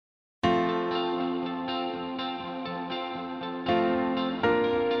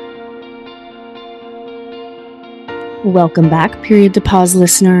Welcome back, Period to Pause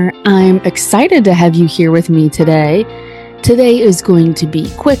listener. I'm excited to have you here with me today. Today is going to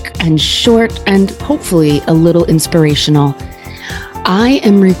be quick and short and hopefully a little inspirational. I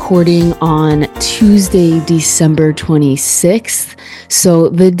am recording on Tuesday, December 26th, so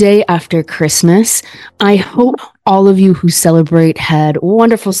the day after Christmas. I hope all of you who celebrate had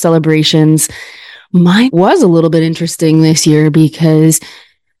wonderful celebrations. Mine was a little bit interesting this year because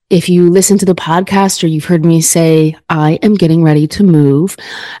if you listen to the podcast or you've heard me say, I am getting ready to move.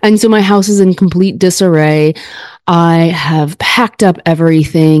 And so my house is in complete disarray. I have packed up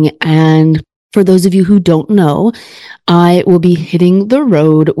everything. And for those of you who don't know, I will be hitting the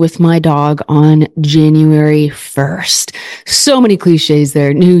road with my dog on January 1st. So many cliches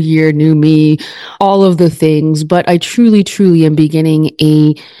there. New year, new me, all of the things. But I truly, truly am beginning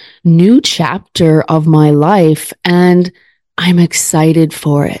a new chapter of my life. And I'm excited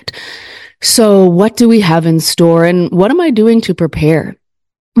for it. So what do we have in store and what am I doing to prepare?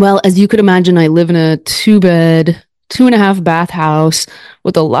 Well, as you could imagine, I live in a 2-bed, 2.5 bath house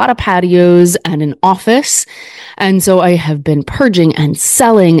with a lot of patios and an office. And so I have been purging and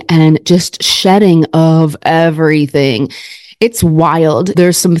selling and just shedding of everything. It's wild.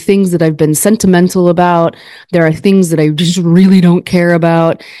 There's some things that I've been sentimental about. There are things that I just really don't care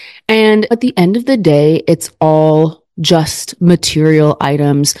about. And at the end of the day, it's all just material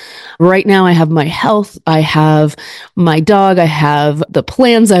items. Right now, I have my health, I have my dog, I have the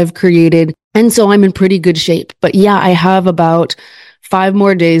plans I've created. And so I'm in pretty good shape. But yeah, I have about 5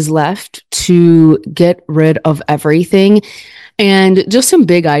 more days left to get rid of everything. And just some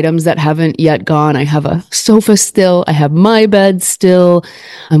big items that haven't yet gone. I have a sofa still. I have my bed still.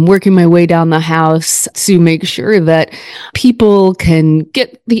 I'm working my way down the house to make sure that people can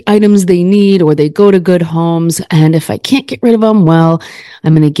get the items they need or they go to good homes. And if I can't get rid of them, well,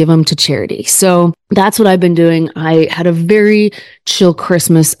 I'm going to give them to charity. So that's what I've been doing. I had a very chill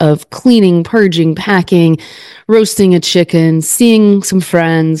Christmas of cleaning, purging, packing, roasting a chicken, seeing some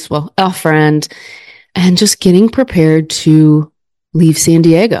friends, well, a friend, and just getting prepared to leave San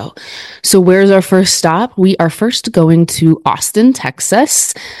Diego. So where's our first stop? We are first going to Austin,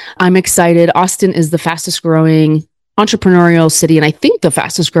 Texas. I'm excited. Austin is the fastest growing entrepreneurial city, and I think the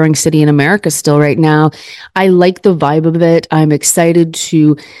fastest growing city in America still right now. I like the vibe of it. I'm excited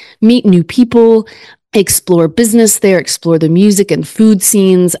to meet new people, explore business there, explore the music and food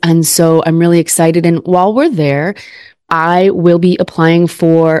scenes. And so I'm really excited. And while we're there, I will be applying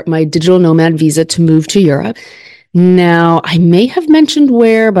for my digital nomad visa to move to Europe. Now, I may have mentioned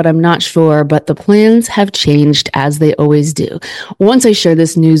where, but I'm not sure, but the plans have changed as they always do. Once I share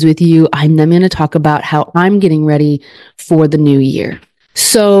this news with you, I'm then going to talk about how I'm getting ready for the new year.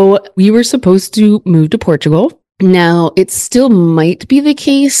 So we were supposed to move to Portugal. Now, it still might be the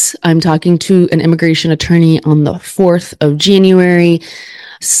case. I'm talking to an immigration attorney on the 4th of January.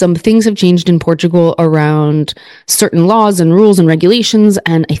 Some things have changed in Portugal around certain laws and rules and regulations,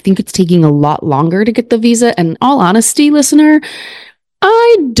 and I think it's taking a lot longer to get the visa. And in all honesty, listener,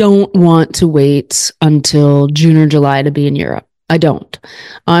 I don't want to wait until June or July to be in Europe. I don't.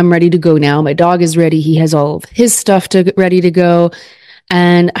 I'm ready to go now. My dog is ready. He has all of his stuff ready to go.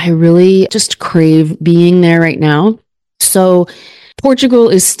 And I really just crave being there right now. So Portugal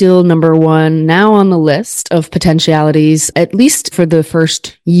is still number 1 now on the list of potentialities, at least for the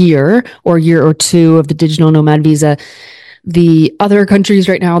first year or 2 of the digital nomad visa. The other countries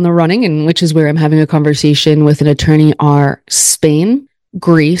right now in the running, and which is where I'm having a conversation with an attorney, are Spain,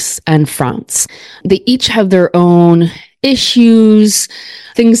 Greece, and France. They each have their own issues,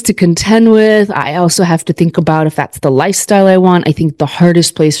 things to contend with. I also have to think about if that's the lifestyle I want. I think the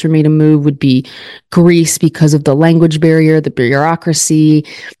hardest place for me to move would be Greece because of the language barrier, the bureaucracy.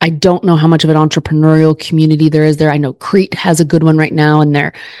 I don't know how much of an entrepreneurial community there is there. I know Crete has a good one right now, and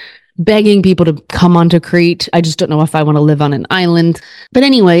they're begging people to come onto Crete. I just don't know if I want to live on an island. But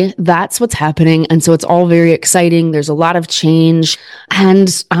anyway, that's what's happening. And so it's all very exciting. There's a lot of change.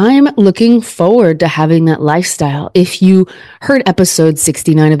 And I'm looking forward to having that lifestyle. If you heard episode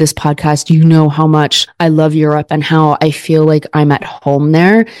 69 of this podcast, you know how much I love Europe and how I feel like I'm at home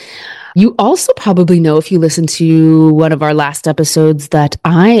there. You also probably know, if you listen to one of our last episodes, that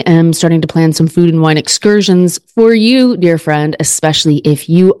I am starting to plan some food and wine excursions for you, dear friend, especially if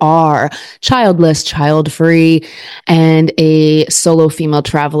you are childless, child-free, and a solo female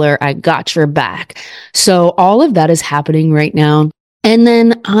traveler. I got your back. So all of that is happening right now. And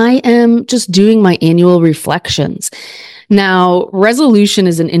then I am just doing my annual reflections. Now, resolution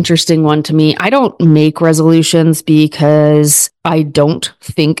is an interesting one to me. I don't make resolutions because I don't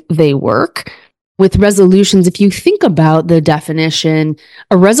think they work. with resolutions, if you think about the definition,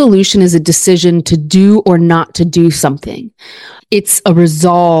 a resolution is a decision to do or not to do something. It's a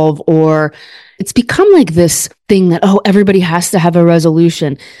resolve, or it's become like this thing that, oh, everybody has to have a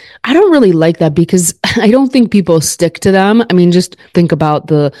resolution. I don't really like that because I don't think people stick to them. I mean, just think about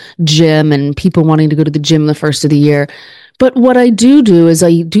the gym and people wanting to go to the gym the first of the year. But what I do is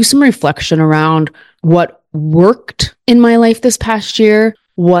I do some reflection around what worked in my life this past year,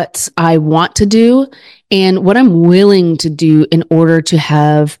 what I want to do, and what I'm willing to do in order to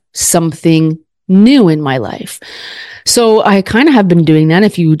have something new in my life. So I kind of have been doing that,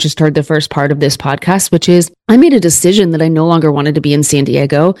 if you just heard the first part of this podcast, which is I made a decision that I no longer wanted to be in San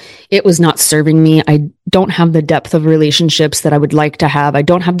Diego. It was not serving me. I don't have the depth of relationships that I would like to have. I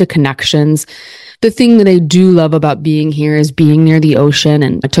don't have the connections. The thing that I do love about being here is being near the ocean.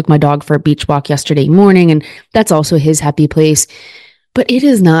 And I took my dog for a beach walk yesterday morning, and that's also his happy place. But it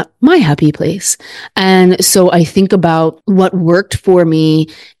is not my happy place. And so I think about what worked for me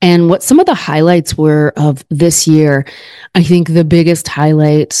and what some of the highlights were of this year. I think the biggest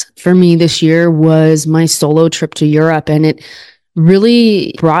highlight for me this year was my solo trip to Europe. And it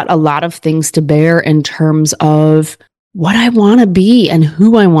really brought a lot of things to bear in terms of what I want to be and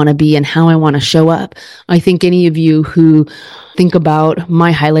who I want to be and how I want to show up. I think any of you who think about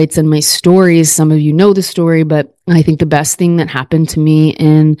my highlights and my stories, some of you know the story, but I think the best thing that happened to me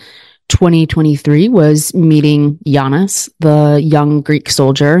in 2023 was meeting Giannis, the young Greek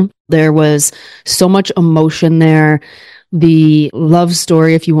soldier. There was so much emotion there. The love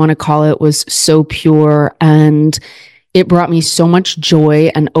story, if you want to call it, was so pure, and it brought me so much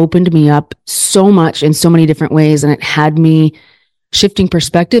joy and opened me up so much in so many different ways. And it had me shifting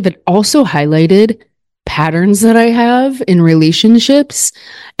perspective. It also highlighted patterns that I have in relationships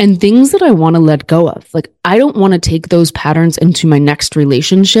and things that I want to let go of. Like, I don't want to take those patterns into my next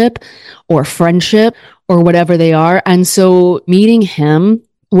relationship or friendship or whatever they are. And so meeting him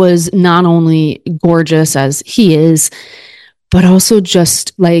was not only gorgeous as he is, but also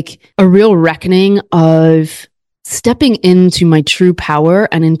just like a real reckoning of stepping into my true power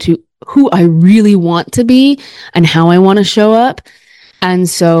and into who I really want to be and how I want to show up. And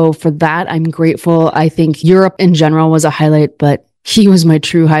so for that, I'm grateful. I think Europe in general was a highlight, but he was my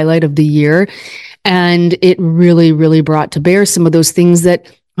true highlight of the year. And it really, really brought to bear some of those things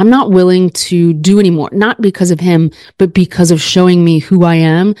that I'm not willing to do anymore, not because of him, but because of showing me who I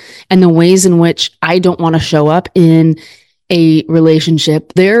am and the ways in which I don't want to show up in a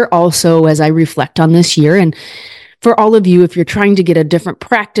relationship. There also, as I reflect on this year, and for all of you, if you're trying to get a different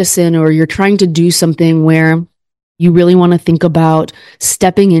practice in, or you're trying to do something where you really want to think about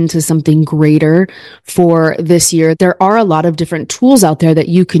stepping into something greater for this year, there are a lot of different tools out there that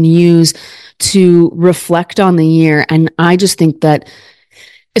you can use to reflect on the year. And I just think that,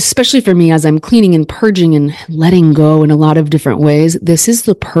 especially for me, as I'm cleaning and purging and letting go in a lot of different ways, this is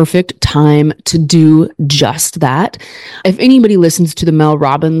the perfect time to do just that. If anybody listens to the Mel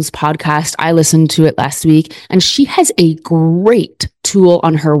Robbins podcast, I listened to it last week, and she has a great tool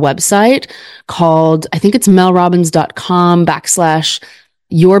on her website called, I think it's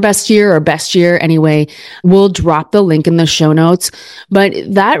melrobbins.com/your best year or best year. Anyway, we'll drop the link in the show notes, but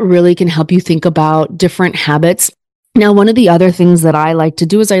that really can help you think about different habits. Now, one of the other things that I like to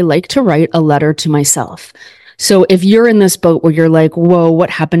do is I like to write a letter to myself. So if you're in this boat where you're like, whoa, what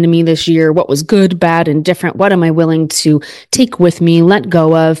happened to me this year? What was good, bad, and different? What am I willing to take with me, let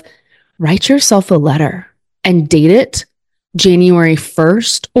go of? Write yourself a letter and date it January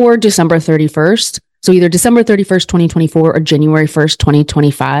 1st or December 31st. So either December 31st, 2024 or January 1st,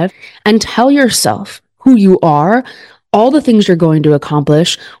 2025, and tell yourself who you are, all the things you're going to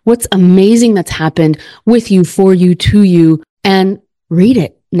accomplish, what's amazing that's happened with you, for you, to you, and read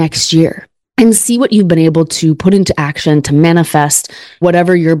it next year and see what you've been able to put into action to manifest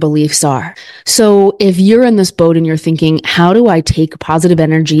whatever your beliefs are. So if you're in this boat and you're thinking, how do I take positive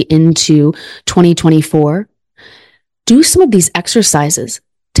energy into 2024? Do some of these exercises.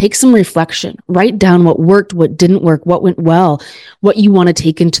 Take some reflection, write down what worked, what didn't work, what went well, what you want to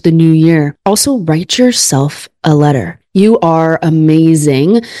take into the new year. Also, write yourself a letter. You are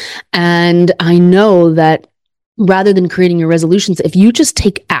amazing. And I know that rather than creating your resolutions, if you just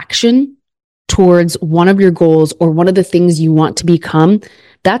take action towards one of your goals or one of the things you want to become,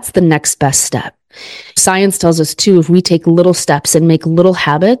 that's the next best step. Science tells us too, if we take little steps and make little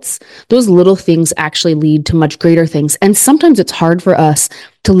habits, those little things actually lead to much greater things. And sometimes it's hard for us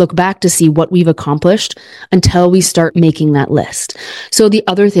to look back to see what we've accomplished until we start making that list. So the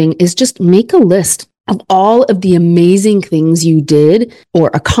other thing is just make a list of all of the amazing things you did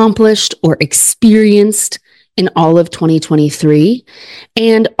or accomplished or experienced in all of 2023.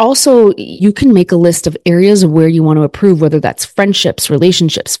 And also, you can make a list of areas of where you want to improve, whether that's friendships,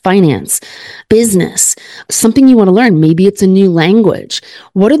 relationships, finance, business, something you want to learn. Maybe it's a new language.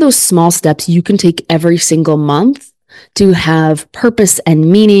 What are those small steps you can take every single month to have purpose and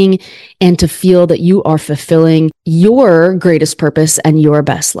meaning and to feel that you are fulfilling your greatest purpose and your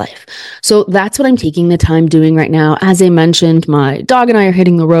best life? So that's what I'm taking the time doing right now. As I mentioned, my dog and I are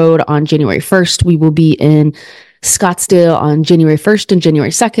hitting the road on January 1st. We will be in Scottsdale on January 1st and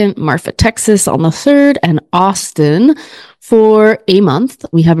January 2nd, Marfa, Texas on the 3rd, and Austin for a month.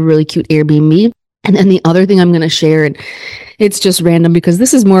 We have a really cute Airbnb. And then the other thing I'm going to share, and it's just random because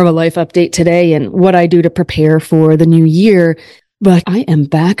this is more of a life update today and what I do to prepare for the new year. But I am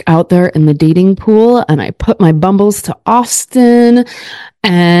back out there in the dating pool and I put my bumbles to Austin.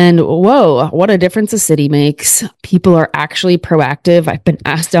 And whoa, what a difference a city makes. People are actually proactive. I've been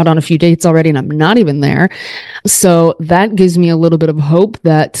asked out on a few dates already and I'm not even there. So that gives me a little bit of hope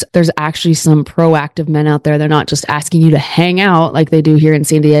that there's actually some proactive men out there. They're not just asking you to hang out like they do here in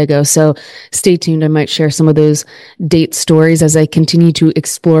San Diego. So stay tuned. I might share some of those date stories as I continue to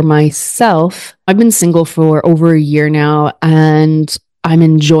explore myself. I've been single for over a year now and I'm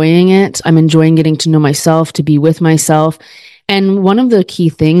enjoying it. I'm enjoying getting to know myself, to be with myself. And one of the key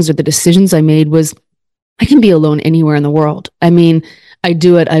things or the decisions I made was I can be alone anywhere in the world. I mean, I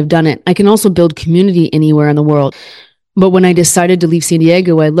do it. I've done it. I can also build community anywhere in the world. But when I decided to leave San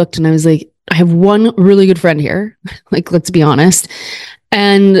Diego, I looked and I was like, I have one really good friend here. Like, let's be honest.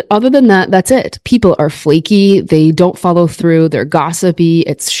 And other than that, that's it. People are flaky. They don't follow through. They're gossipy.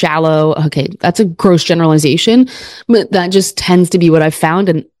 It's shallow. Okay, that's a gross generalization, but that just tends to be what I've found.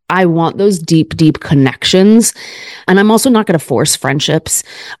 And I want those deep, deep connections. And I'm also not going to force friendships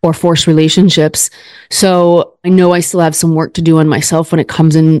or force relationships. So I know I still have some work to do on myself when it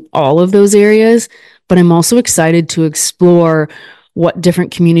comes in all of those areas, but I'm also excited to explore what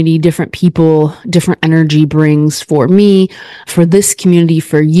different community, different people, different energy brings for me, for this community,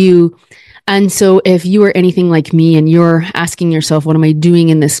 for you. And so if you are anything like me and you're asking yourself, what am I doing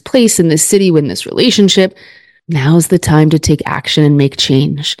in this place, in this city, in this relationship? Now's the time to take action and make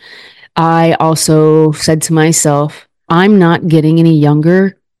change. I also said to myself, I'm not getting any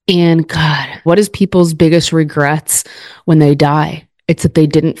younger. And God, what is people's biggest regrets when they die? It's that they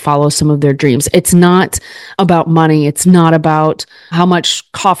didn't follow some of their dreams. It's not about money. It's not about how much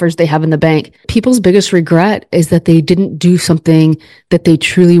coffers they have in the bank. People's biggest regret is that they didn't do something that they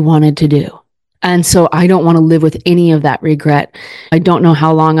truly wanted to do. And so I don't want to live with any of that regret. I don't know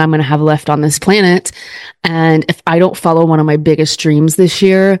how long I'm going to have left on this planet. And if I don't follow one of my biggest dreams this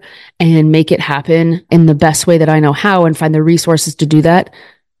year and make it happen in the best way that I know how and find the resources to do that,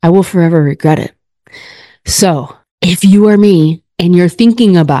 I will forever regret it. So if you are me and you're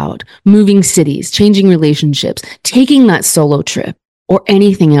thinking about moving cities, changing relationships, taking that solo trip or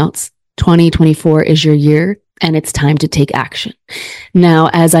anything else, 2024 is your year. And it's time to take action.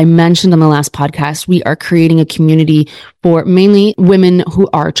 Now, as I mentioned on the last podcast, we are creating a community for mainly women who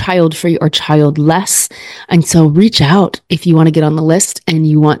are child-free or childless. And so reach out if you want to get on the list and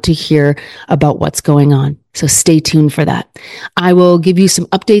you want to hear about what's going on. So stay tuned for that. I will give you some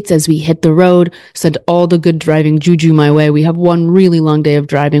updates as we hit the road, send all the good driving juju my way. We have one really long day of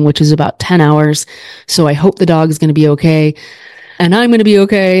driving, which is about 10 hours. So I hope the dog is going to be okay. And I'm going to be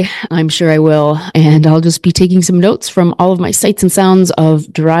okay. I'm sure I will. And I'll just be taking some notes from all of my sights and sounds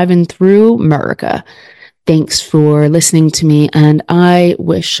of driving through America. Thanks for listening to me. And I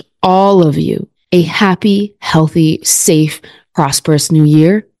wish all of you a happy, healthy, safe, prosperous new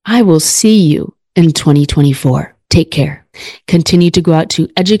year. I will see you in 2024. Take care. Continue to go out to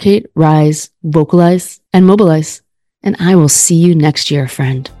educate, rise, vocalize, and mobilize. And I will see you next year,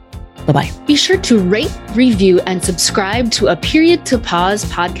 friend. Bye-bye. Be sure to rate, review, and subscribe to A Period to Pause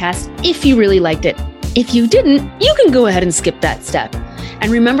podcast if you really liked it. If you didn't, you can go ahead and skip that step.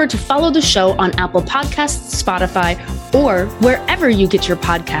 And remember to follow the show on Apple Podcasts, Spotify, or wherever you get your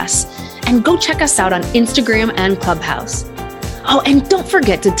podcasts. And go check us out on Instagram and Clubhouse. Oh, and don't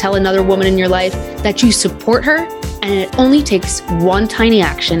forget to tell another woman in your life that you support her, and it only takes one tiny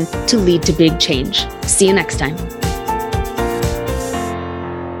action to lead to big change. See you next time.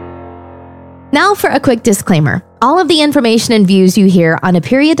 Now for a quick disclaimer. All of the information and views you hear on A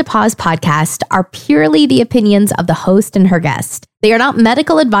Period to Pause podcast are purely the opinions of the host and her guest. They are not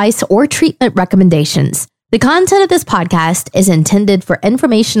medical advice or treatment recommendations. The content of this podcast is intended for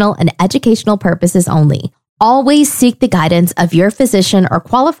informational and educational purposes only. Always seek the guidance of your physician or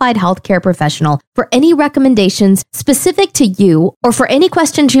qualified healthcare professional for any recommendations specific to you or for any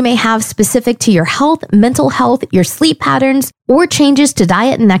questions you may have specific to your health, mental health, your sleep patterns, or changes to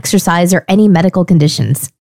diet and exercise or any medical conditions.